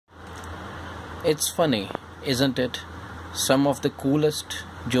It's funny, isn't it? Some of the coolest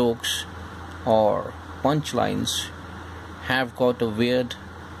jokes or punchlines have got a weird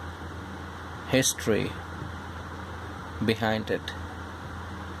history behind it.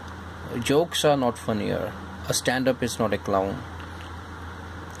 Jokes are not funnier, a stand up is not a clown,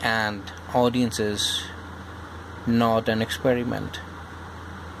 and audience is not an experiment.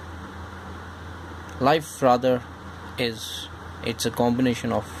 Life rather is it's a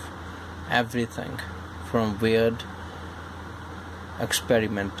combination of everything from weird,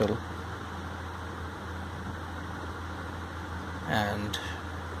 experimental, and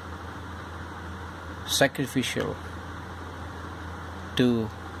sacrificial to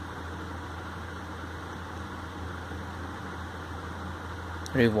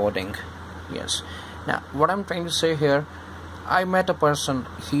rewarding. Yes. Now, what I'm trying to say here, I met a person.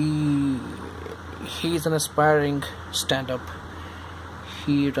 He's an aspiring stand-up.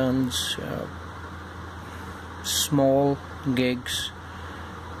 He runs small gigs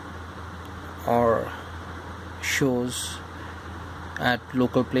or shows at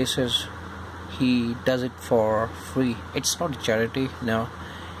local places. He does it for free. It's not a charity, no.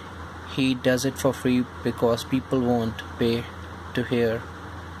 He does it for free because people won't pay to hear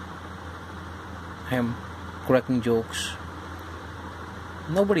him cracking jokes.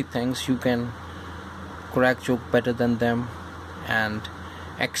 Nobody thinks you can crack joke better than them and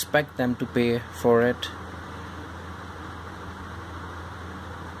expect them to pay for it.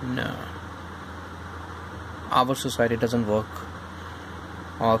 No. Our society doesn't work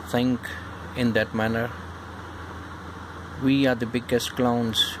or think in that manner. We are the biggest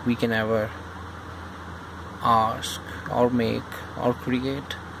clowns we can ever ask or make or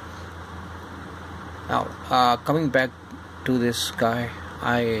create. Now, coming back to this guy,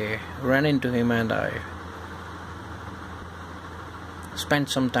 I ran into him and I spent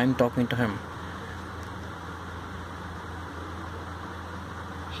some time talking to him.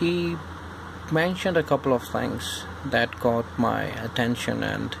 He mentioned a couple of things that caught my attention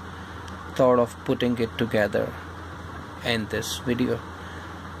and thought of putting it together in this video.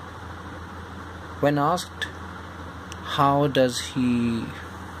 When asked how does he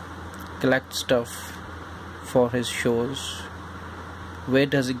collect stuff for his shows, where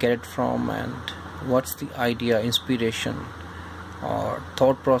does he get it from, and what's the idea, inspiration or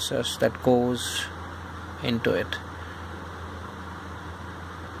thought process that goes into it,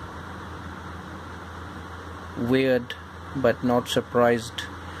 weird but not surprised,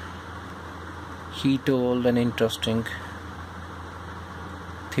 he told an interesting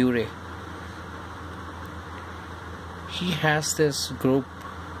theory. He has this group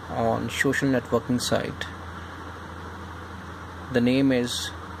on social networking site. The name is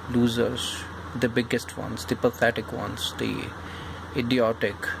Losers, the biggest ones, the pathetic ones, the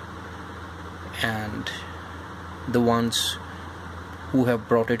idiotic, and the ones who have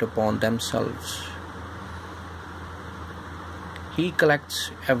brought it upon themselves. He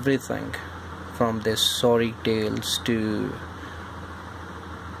collects everything from this sorry tales to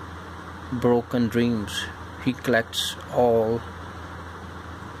broken dreams. He collects all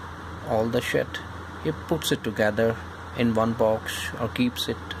the shit. He puts it together in one box or keeps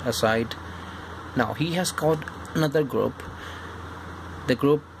it aside. Now he has got another group. The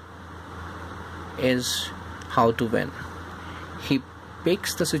group is How to Win. He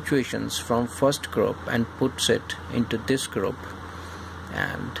picks the situations from first group and puts it into this group,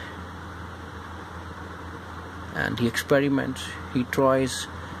 and he experiments. He tries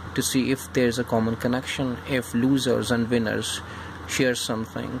to see if there's a common connection, if losers and winners share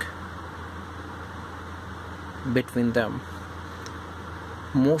something between them.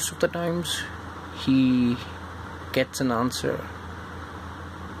 Most of the times he gets an answer.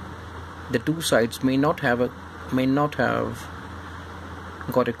 The two sides may not have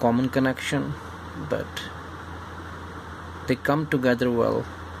got a common connection, but they come together well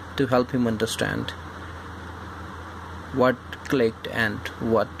to help him understand what clicked and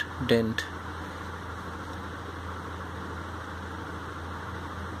what didn't.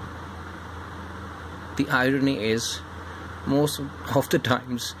 The irony is, most of the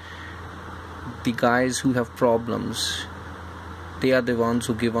times, the guys who have problems, they are the ones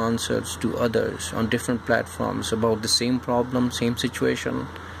who give answers to others on different platforms about the same problem, same situation,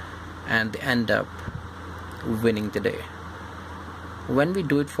 and they end up winning the day. When we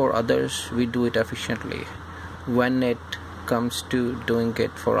do it for others, we do it efficiently. When it comes to doing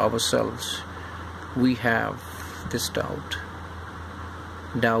it for ourselves, we have this doubt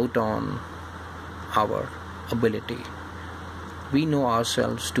on our ability. We know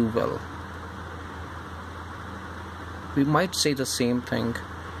ourselves too well. We might say the same thing,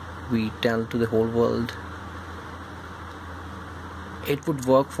 we tell to the whole world, it would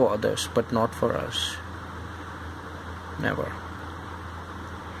work for others but not for us. Never.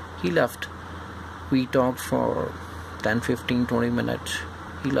 He left. We talked for 10, 15, 20 minutes.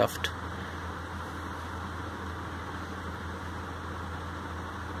 He left.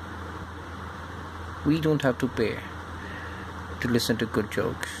 We don't have to pay to listen to good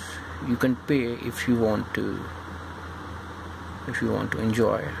jokes. You can pay if you want to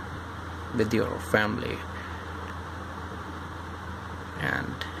enjoy with your family.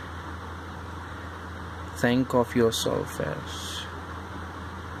 And think of yourself as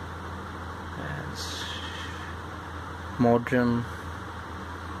modern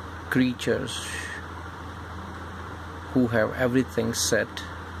creatures who have everything set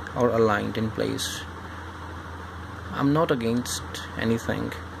or aligned in place. I'm not against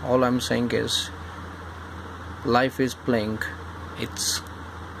anything. All I'm saying is life is playing its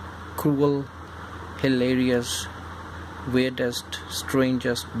cruel, hilarious, weirdest,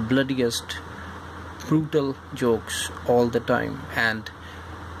 strangest, bloodiest, brutal jokes all the time, and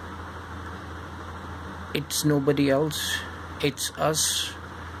it's nobody else, it's us,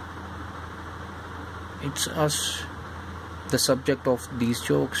 the subject of these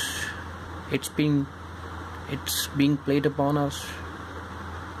jokes. It's being played upon us.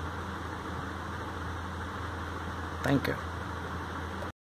 Thank you.